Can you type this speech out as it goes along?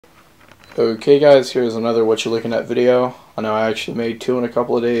Okay guys, here's another What You Looking At video. I know I actually made 2 in a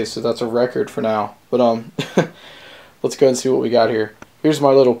couple of days, so that's a record for now. But let's go and see what we got here. Here's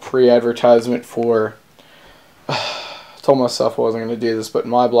my little pre-advertisement for, I told myself I wasn't going to do this, but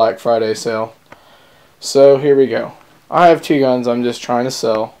my Black Friday sale. So here we go. I have 2 guns I'm just trying to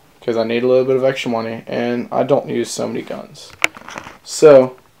sell because I need a little bit of extra money and I don't use so many guns.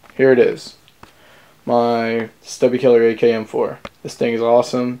 So here it is. My Stubby Killer AK-M4. This thing is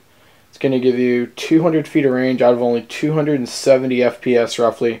awesome. It's going to give you 200 feet of range out of only 270 FPS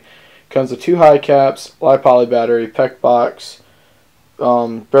roughly. Comes with 2 high caps, light poly battery, PEC box,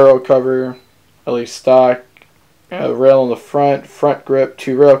 barrel cover, at least stock, rail on the front grip,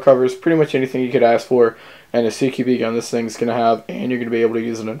 2 rail covers, pretty much anything you could ask for, and a CQB gun this thing's going to have, and you're going to be able to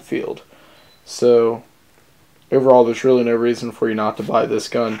use it in field. So overall there's really no reason for you not to buy this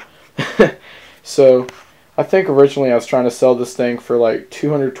gun. So I think originally I was trying to sell this thing for like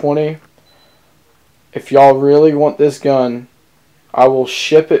 $220. If y'all really want this gun, I will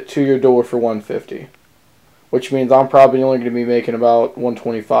ship it to your door for $150, which means I'm probably only going to be making about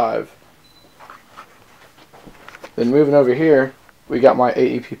 $125. Then moving over here, we got my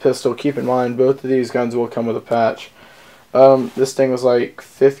AEP pistol. Keep in mind, both of these guns will come with a patch. This thing was like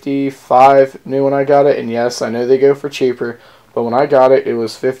 $55 new when I got it, and yes, I know they go for cheaper, but when I got it, it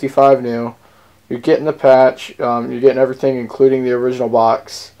was $55 new. You're getting the patch, you're getting everything including the original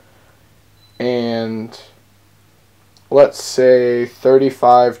box, and let's say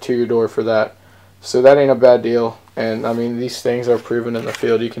 $35 to your door for that. So that ain't a bad deal, and I mean these things are proven in the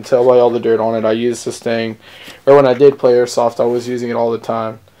field. You can tell by all the dirt on it. I use this thing, or when I did play Airsoft, I was using it all the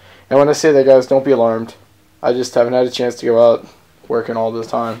time. And when I say that, guys, don't be alarmed. I just haven't had a chance to go out working all the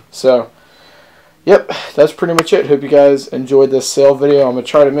time. So yep, that's pretty much it. Hope you guys enjoyed this sale video. I'm going to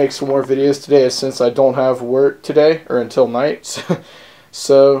try to make some more videos today since I don't have work today or until night.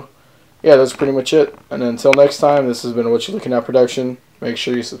 So yeah, that's pretty much it. And until next time, this has been a What You Looking At production. Make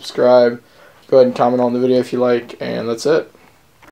sure you subscribe. Go ahead and comment on the video if you like, and that's it.